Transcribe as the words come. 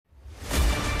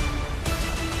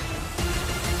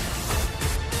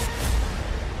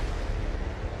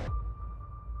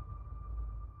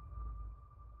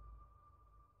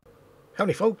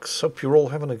Howdy folks, hope you're all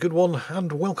having a good one,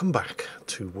 and welcome back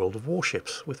to World of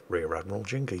Warships with Rear Admiral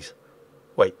Jingles.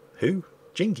 Wait, who?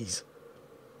 Jingles?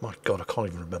 My god, I can't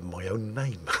even remember my own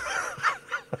name.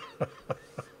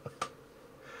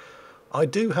 I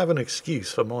do have an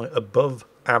excuse for my above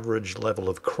average level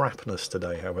of crapness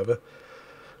today, however,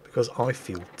 because I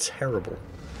feel terrible.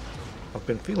 I've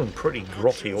been feeling pretty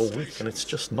grotty all week and it's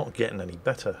just not getting any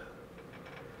better.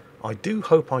 I do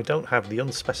hope I don't have the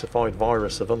unspecified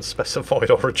virus of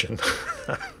unspecified origin.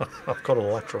 I've got a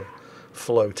lateral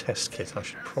flow test kit, I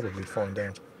should probably find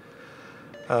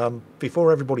out.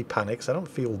 Before everybody panics, I don't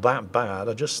feel that bad,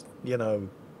 I just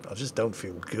don't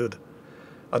feel good.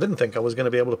 I didn't think I was going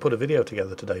to be able to put a video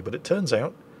together today, but it turns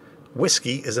out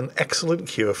whiskey is an excellent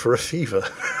cure for a fever.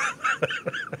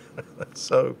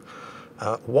 So,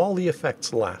 while the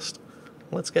effects last,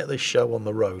 let's get this show on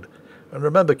the road. And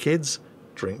remember kids,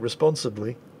 drink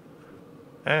responsibly.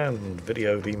 And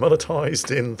video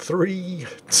demonetized in 3,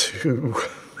 2...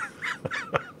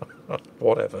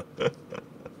 whatever.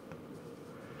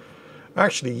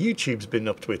 Actually, YouTube's been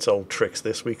up to its old tricks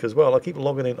this week as well. I keep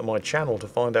logging into my channel to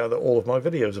find out that all of my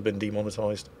videos have been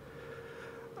demonetized.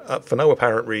 For no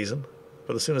apparent reason,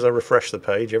 but as soon as I refresh the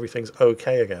page, everything's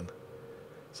okay again.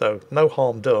 So, no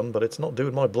harm done, but it's not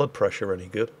doing my blood pressure any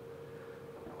good.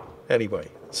 Anyway,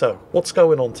 so, what's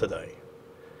going on today?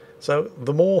 So,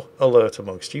 the more alert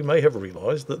amongst you may have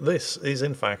realised that this is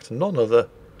in fact none other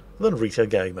than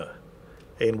RitaGamer,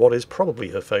 in what is probably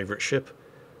her favourite ship,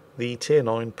 the Tier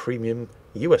 9 Premium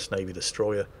US Navy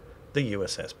destroyer, the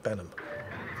USS Benham.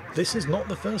 This is not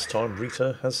the first time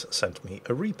Rita has sent me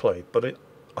a replay, but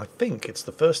I think it's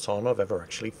the first time I've ever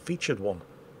actually featured one.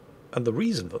 And the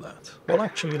reason for that? Well,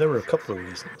 actually there are a couple of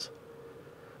reasons.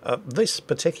 This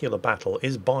particular battle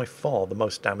is by far the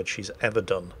most damage she's ever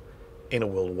done in a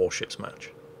World Warships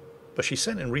match. But she's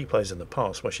sent in replays in the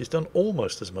past where she's done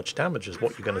almost as much damage as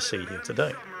what you're going to see here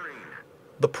today.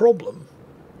 The problem,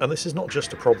 and this is not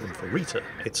just a problem for Rita,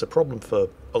 it's a problem for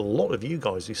a lot of you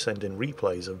guys who send in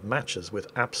replays of matches with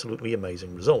absolutely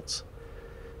amazing results,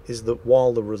 is that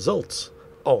while the results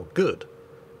are good,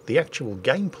 the actual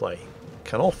gameplay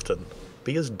can often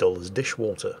be as dull as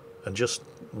dishwater and just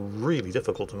really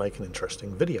difficult to make an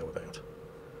interesting video about.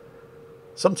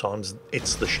 Sometimes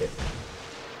it's the ship.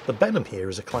 The Benham here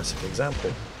is a classic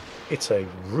example. It's a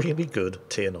really good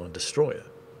Tier 9 destroyer.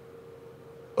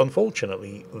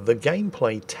 Unfortunately, the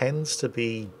gameplay tends to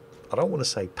be, I don't want to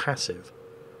say passive,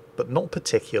 but not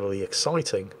particularly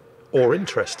exciting or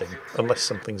interesting unless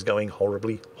something's going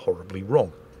horribly, horribly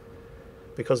wrong.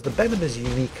 Because the Benham is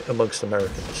unique amongst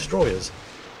American destroyers,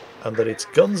 and that its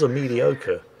guns are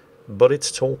mediocre, but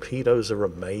its torpedoes are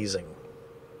amazing.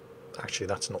 Actually,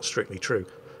 that's not strictly true.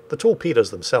 The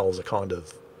torpedoes themselves are kind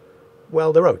of,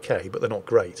 well, they're okay, but they're not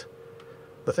great.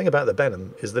 The thing about the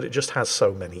Benham is that it just has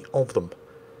so many of them.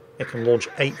 It can launch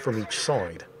 8 from each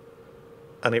side,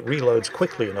 and it reloads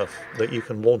quickly enough that you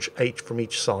can launch 8 from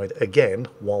each side again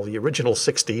while the original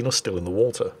 16 are still in the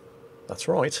water. That's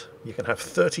right, you can have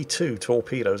 32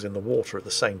 torpedoes in the water at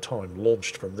the same time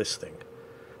launched from this thing.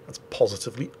 That's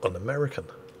positively un-American.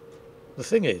 The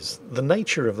thing is, the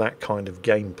nature of that kind of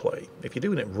gameplay, if you're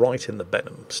doing it right in the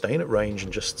Benham, staying at range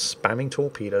and just spamming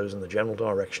torpedoes in the general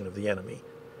direction of the enemy,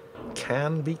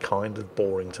 can be kind of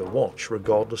boring to watch,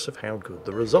 regardless of how good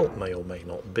the result may or may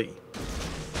not be.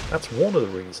 That's one of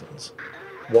the reasons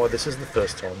why this is the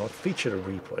first time I've featured a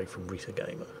replay from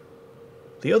RitaGamer.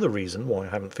 The other reason why I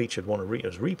haven't featured one of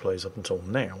Rita's replays up until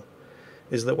now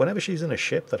is that whenever she's in a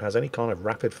ship that has any kind of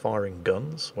rapid-firing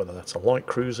guns, whether that's a light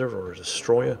cruiser or a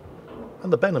destroyer,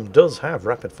 and the Benham does have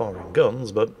rapid-firing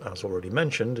guns, but as already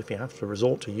mentioned, if you have to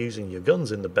resort to using your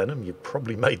guns in the Benham, you've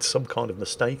probably made some kind of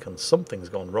mistake and something's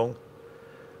gone wrong.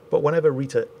 But whenever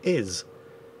Rita is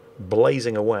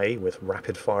blazing away with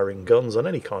rapid-firing guns on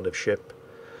any kind of ship,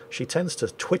 she tends to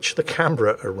twitch the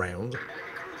camera around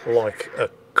like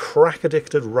a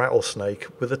crack-addicted rattlesnake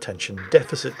with attention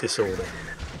deficit disorder,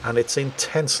 and it's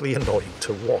intensely annoying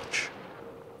to watch.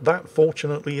 That,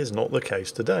 fortunately, is not the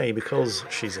case today, because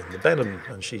she's in the Benham,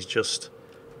 and she's just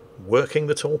working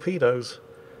the torpedoes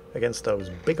against those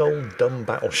big old dumb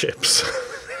battleships.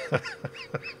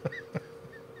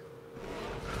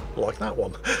 Like that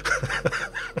one.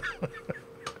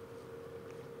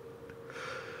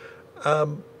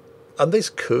 And this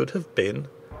could have been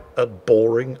a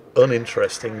boring,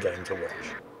 uninteresting game to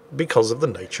watch, because of the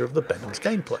nature of the Benham's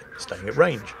gameplay, staying at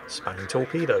range, spamming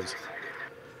torpedoes.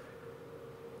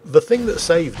 The thing that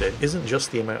saved it isn't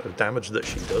just the amount of damage that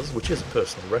she does, which is a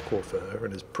personal record for her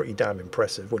and is pretty damn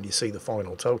impressive when you see the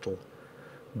final total,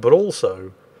 but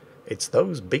also it's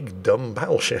those big dumb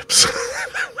battleships.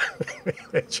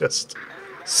 They just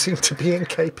seem to be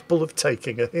incapable of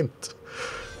taking a hint.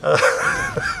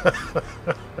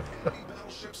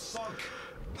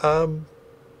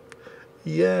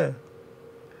 Yeah.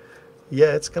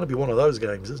 Yeah, it's going to be one of those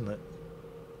games, isn't it?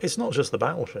 It's not just the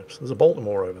battleships. There's a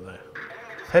Baltimore over there.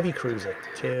 Heavy cruiser,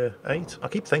 tier 8. I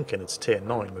keep thinking it's tier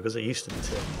 9 because it used to be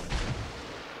tier 9.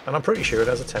 And I'm pretty sure it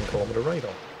has a 10-kilometre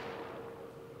radar.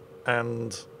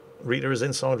 And Rita is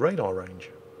inside radar range.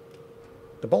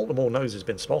 The Baltimore knows he's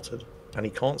been spotted, and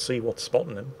he can't see what's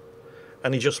spotting him.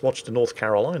 And he just watched the North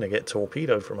Carolina get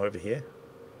torpedoed from over here.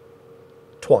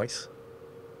 Twice.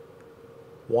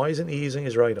 Why isn't he using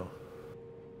his radar?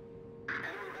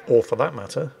 Or for that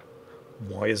matter,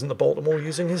 why isn't the Baltimore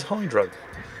using his hydro?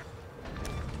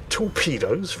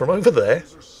 Torpedoes from over there?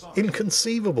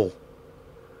 Inconceivable.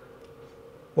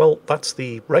 Well, that's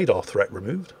the radar threat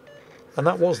removed. And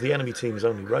that was the enemy team's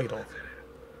only radar.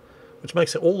 Which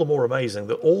makes it all the more amazing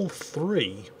that all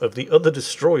 3 of the other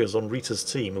destroyers on Rita's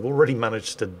team have already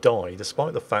managed to die,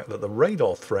 despite the fact that the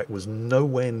radar threat was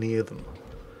nowhere near them.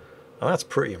 And that's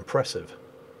pretty impressive.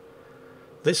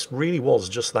 This really was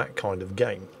just that kind of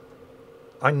game.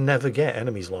 I never get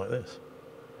enemies like this.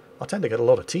 I tend to get a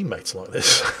lot of teammates like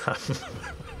this.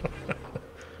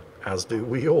 As do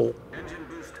we all.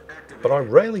 But I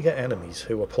rarely get enemies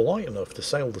who are polite enough to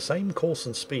sail the same course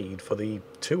and speed for the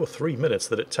 2 or 3 minutes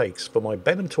that it takes for my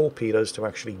Benham torpedoes to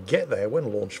actually get there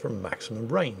when launched from maximum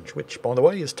range, which, by the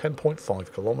way, is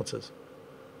 10.5 kilometres.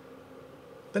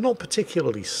 They're not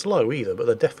particularly slow either, but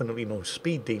they're definitely no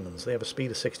speed demons. They have a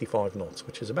speed of 65 knots,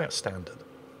 which is about standard.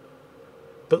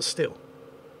 But still,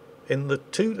 in the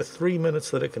 2 to 3 minutes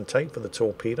that it can take for the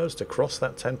torpedoes to cross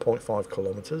that 10.5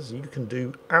 kilometres, you can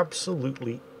do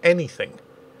absolutely anything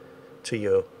to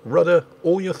your rudder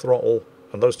or your throttle,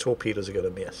 and those torpedoes are going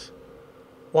to miss.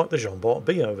 Like the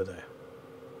Jingles.B over there,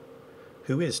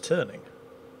 who is turning.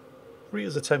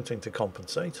 Rita's attempting to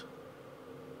compensate.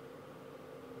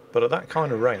 But at that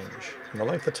kind of range, and the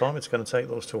length of time it's going to take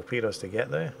those torpedoes to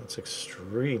get there, it's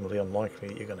extremely unlikely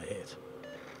that you're going to hit.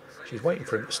 She's waiting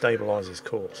for him to stabilise his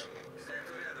course.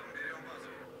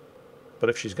 But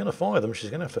if she's going to fire them, she's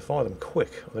going to have to fire them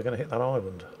quick, or they're going to hit that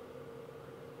island.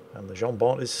 And the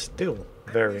Jingles is still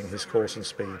varying his course and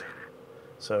speed.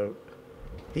 So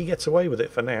he gets away with it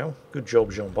for now. Good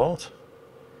job, Jingles.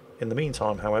 In the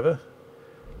meantime, however,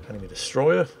 enemy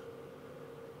destroyer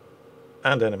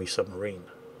and enemy submarine.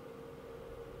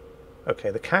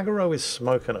 Okay, the Kagero is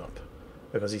smoking up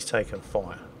because he's taken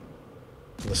fire.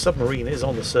 And the submarine is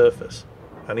on the surface,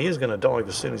 and he is going to dive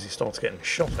as soon as he starts getting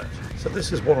shot at. So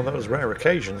this is one of those rare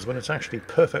occasions when it's actually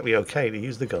perfectly okay to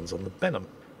use the guns on the Benham.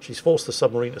 She's forced the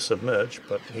submarine to submerge,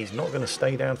 but he's not going to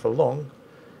stay down for long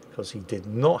because he did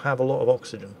not have a lot of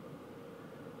oxygen.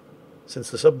 Since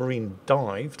the submarine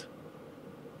dived,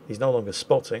 he's no longer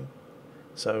spotting,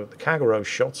 so the Kagero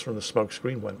shots from the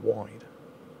smokescreen went wide.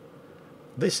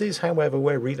 This is, however,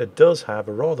 where Rita does have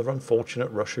a rather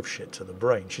unfortunate rush of shit to the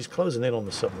brain. She's closing in on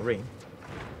the submarine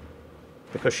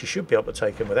because she should be able to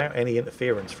take him without any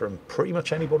interference from pretty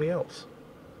much anybody else.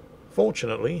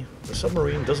 Fortunately, the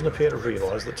submarine doesn't appear to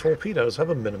realise that torpedoes have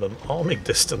a minimum arming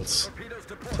distance.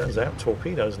 Turns out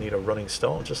torpedoes need a running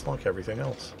start just like everything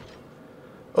else.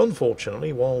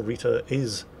 Unfortunately, while Rita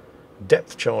is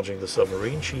depth charging the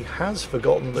submarine, she has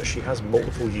forgotten that she has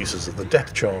multiple uses of the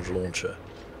depth charge launcher.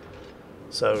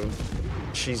 So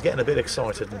she's getting a bit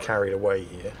excited and carried away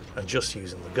here and just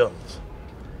using the guns.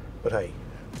 But hey,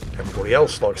 everybody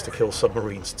else likes to kill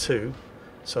submarines too.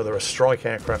 So there are strike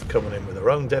aircraft coming in with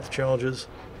their own depth charges,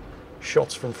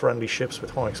 shots from friendly ships with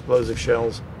high explosive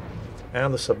shells,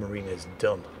 and the submarine is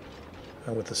done.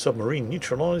 And with the submarine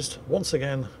neutralised, once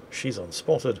again, she's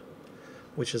unspotted,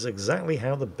 which is exactly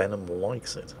how the Benham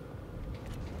likes it.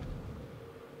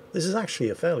 This is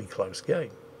actually a fairly close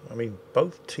game. I mean,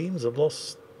 both teams have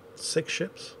lost 6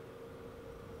 ships.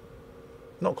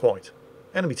 Not quite.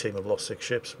 Enemy team have lost 6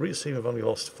 ships, Rita's team have only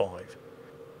lost 5.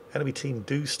 Enemy team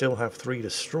do still have 3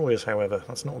 destroyers, however.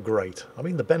 That's not great. I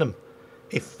mean, the Benham,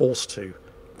 if forced to,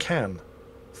 can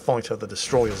fight other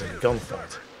destroyers in a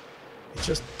gunfight. It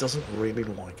just doesn't really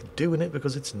like doing it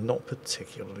because it's not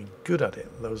particularly good at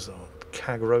it. Those are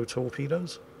Kagero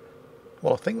torpedoes.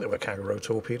 Well, I think they were Kagero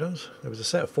torpedoes. There was a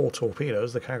set of 4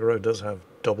 torpedoes. The Kagero does have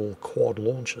double quad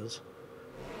launchers.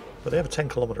 But they have a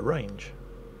 10-kilometre range,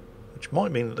 which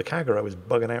might mean that the Kagero is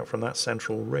bugging out from that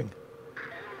central ring.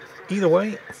 Either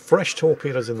way, fresh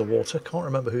torpedoes in the water. Can't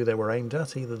remember who they were aimed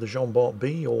at, either the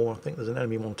Jingles.B or I think there's an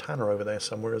enemy Montana over there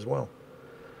somewhere as well.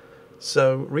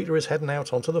 So Rita is heading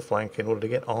out onto the flank in order to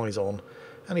get eyes on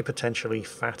any potentially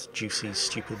fat, juicy,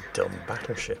 stupid, dumb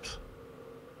battleships.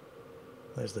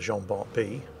 There's the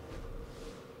Jingles.B.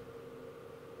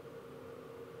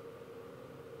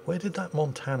 Where did that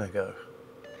Montana go?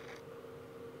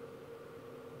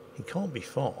 He can't be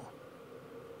far.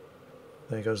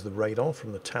 There goes the radar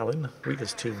from the Talon.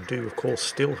 Rita's team do, of course,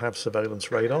 still have surveillance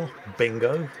radar.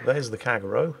 Bingo. There's the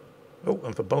Kagero. Oh,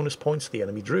 and for bonus points, the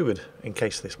enemy Druid. In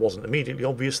case this wasn't immediately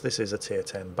obvious, this is a tier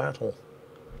 10 battle.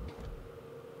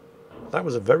 That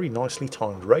was a very nicely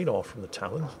timed radar from the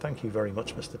Talon. Thank you very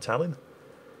much, Mr. Talon.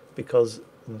 Because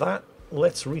that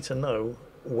lets Rita know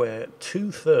where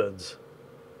 2/3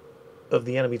 of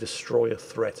the enemy destroyer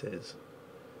threat is.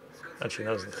 And she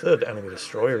knows the third enemy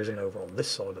destroyer isn't over on this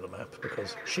side of the map,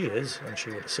 because she is, and she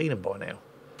would have seen him by now.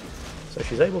 So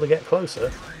she's able to get closer,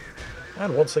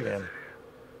 and once again,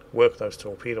 work those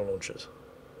torpedo launchers.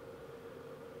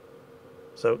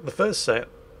 So the first set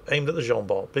aimed at the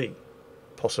Jingles.B.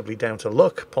 Possibly down to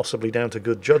luck, possibly down to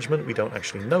good judgment, we don't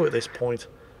actually know at this point,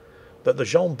 but the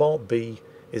Jingles.B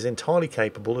is entirely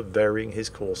capable of varying his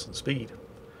course and speed,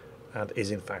 and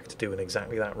is in fact doing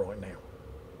exactly that right now.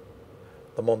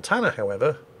 The Montana,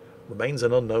 however, remains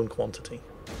an unknown quantity.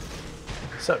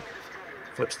 So,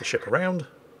 flips the ship around,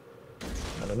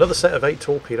 and another set of 8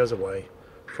 torpedoes away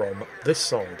from this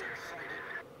side.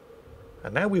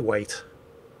 And now we wait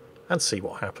and see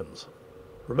what happens.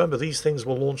 Remember, these things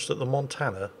were launched at the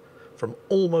Montana from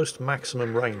almost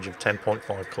maximum range of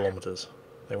 10.5 kilometers.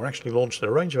 They were actually launched at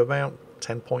a range of about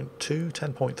 10.2,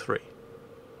 10.3.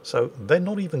 So they're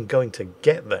not even going to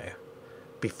get there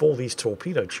before these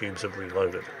torpedo tubes have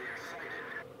reloaded.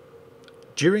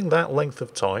 During that length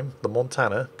of time, the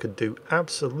Montana could do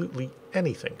absolutely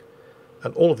anything,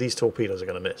 and all of these torpedoes are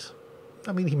going to miss.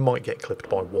 I mean, he might get clipped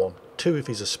by 1, 2 if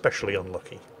he's especially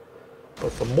unlucky.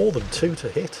 But for more than 2 to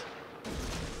hit,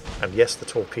 and yes, the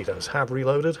torpedoes have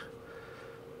reloaded,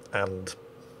 and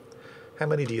how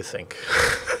many do you think?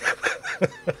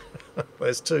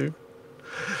 There's 2.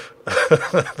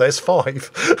 There's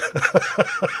 5.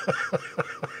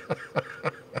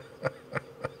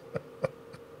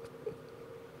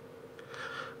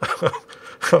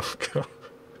 Oh, God.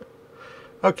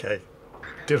 Okay.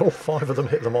 Did all 5 of them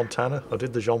hit the Montana, or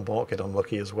did the Jingles get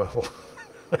unlucky as well?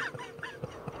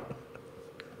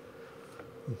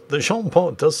 The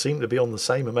Jingles does seem to be on the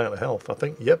same amount of health. I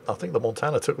think the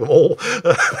Montana took them all.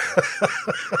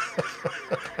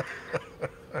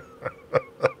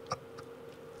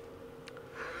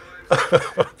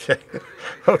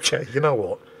 Okay, you know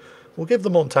what? We'll give the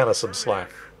Montana some slack.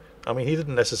 I mean, he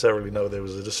didn't necessarily know there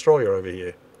was a destroyer over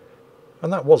here.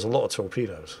 And that was a lot of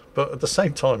torpedoes. But at the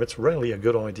same time, it's rarely a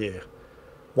good idea.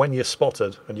 When you're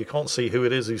spotted and you can't see who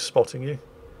it is who's spotting you,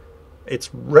 it's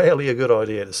rarely a good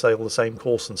idea to sail the same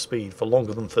course and speed for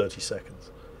longer than 30 seconds.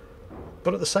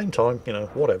 But at the same time, you know,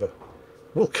 whatever.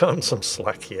 We'll cut him some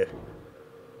slack here.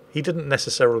 He didn't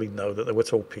necessarily know that there were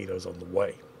torpedoes on the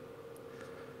way.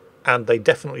 And they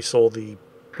definitely saw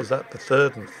was that the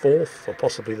 3rd and 4th, or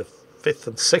possibly the 5th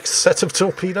and 6th set of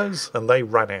torpedoes, and they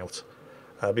ran out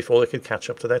before they could catch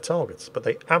up to their targets. But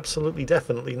they absolutely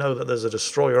definitely know that there's a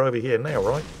destroyer over here now,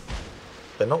 right?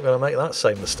 They're not going to make that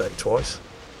same mistake twice.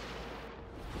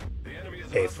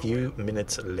 A few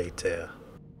minutes later.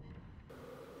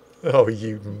 Oh,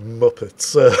 you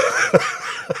muppets.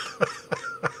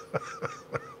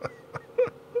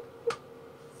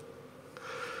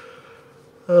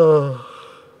 Oh.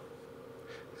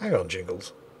 Hang on,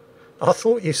 Jingles. I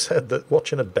thought you said that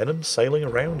watching a Benham sailing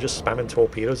around just spamming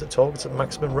torpedoes at targets at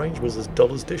maximum range was as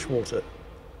dull as dishwater.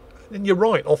 And you're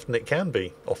right, often it can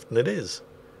be. Often it is.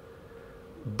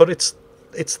 But it's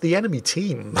the enemy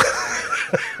team.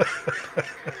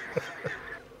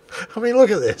 I mean,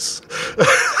 look at this.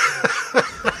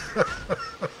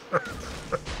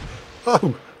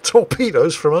 Oh,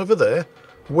 torpedoes from over there?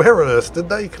 Where on earth did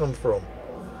they come from?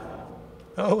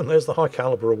 Oh, and there's the high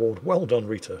caliber award. Well done,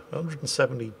 Rita.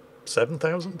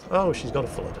 177,000? Oh, she's got a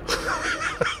flood.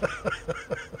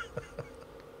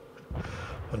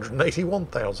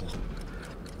 181,000.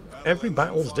 Every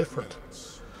battle's different.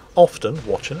 Often,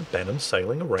 watching a Benham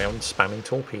sailing around spamming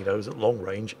torpedoes at long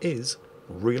range is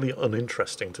really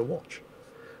uninteresting to watch.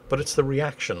 But it's the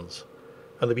reactions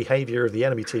and the behaviour of the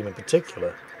enemy team in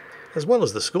particular, as well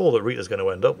as the score that Rita's going to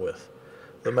end up with,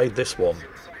 that made this one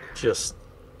just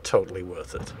totally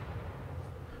worth it.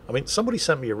 I mean, somebody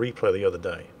sent me a replay the other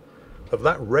day of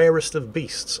that rarest of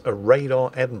beasts, a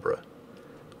Radar Edinburgh,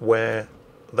 where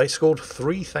they scored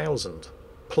 3,000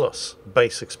 plus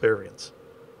base experience.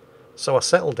 So I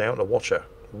settled down to watch a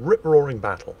rip-roaring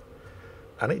battle,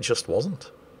 and it just wasn't.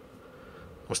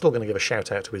 I'm still going to give a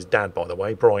shout out to his dad, by the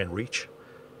way, Brian Reach.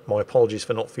 My apologies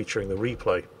for not featuring the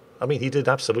replay. I mean, he did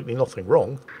absolutely nothing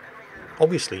wrong.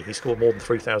 Obviously, he scored more than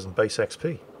 3,000 base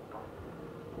XP.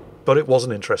 But it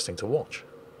wasn't interesting to watch.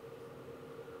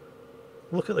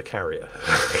 Look at the carrier.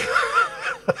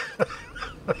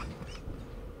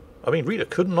 I mean, Rita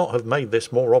could not have made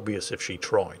this more obvious if she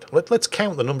tried. Let's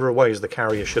count the number of ways the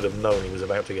carrier should have known he was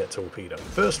about to get torpedoed.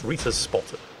 First, Rita's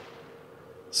spotted.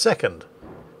 Second,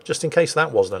 just in case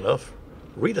that wasn't enough,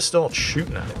 Rita starts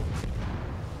shooting at him.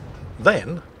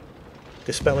 Then,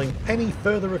 dispelling any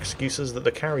further excuses that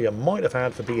the carrier might have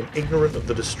had for being ignorant of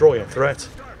the destroyer threat,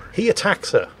 he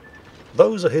attacks her.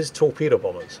 Those are his torpedo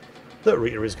bombers that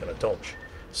Rita is going to dodge.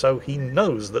 So he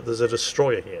knows that there's a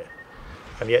destroyer here,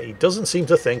 and yet he doesn't seem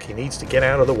to think he needs to get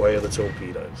out of the way of the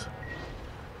torpedoes.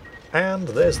 And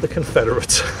there's the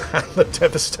Confederates and the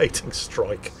devastating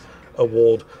strike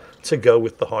award to go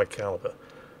with the high caliber,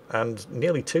 and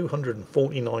nearly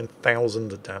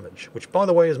 249,000 damage, which by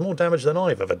the way is more damage than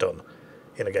I've ever done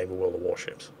in a game of World of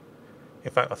Warships.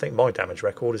 In fact, I think my damage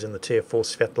record is in the Tier 4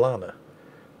 Svetlana,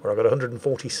 where I got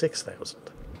 146,000,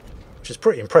 which is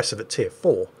pretty impressive at Tier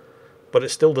 4, but it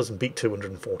still doesn't beat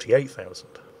 248,000.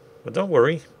 But don't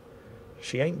worry,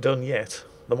 she ain't done yet.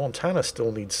 The Montana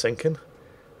still needs sinking,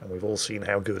 and we've all seen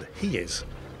how good he is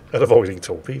at avoiding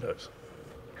torpedoes.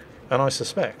 And I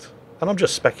suspect, and I'm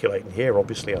just speculating here,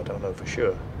 obviously I don't know for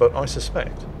sure, but I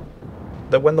suspect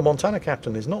that when the Montana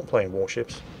captain is not playing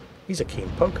warships, he's a keen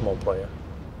Pokemon player,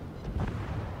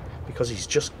 because he's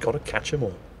just got to catch them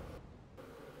all.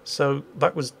 So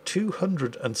that was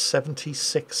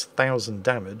 276,000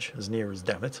 damage, as near as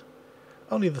damn it.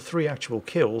 Only the 3 actual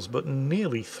kills, but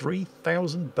nearly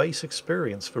 3,000 base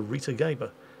experience for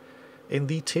RitaGamer in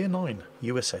the Tier 9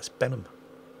 USS Benham.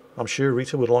 I'm sure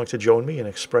Rita would like to join me in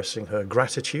expressing her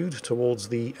gratitude towards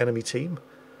the enemy team,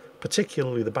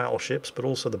 particularly the battleships, but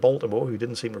also the Baltimore, who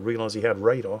didn't seem to realise he had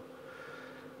radar,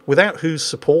 without whose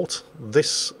support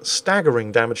this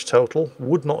staggering damage total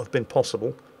would not have been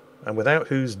possible, and without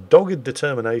whose dogged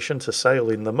determination to sail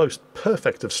in the most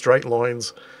perfect of straight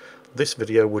lines, this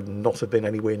video would not have been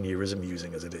anywhere near as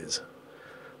amusing as it is.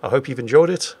 I hope you've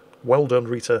enjoyed it. Well done,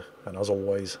 Rita, and as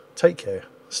always, take care,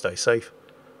 stay safe,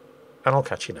 and I'll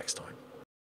catch you next time.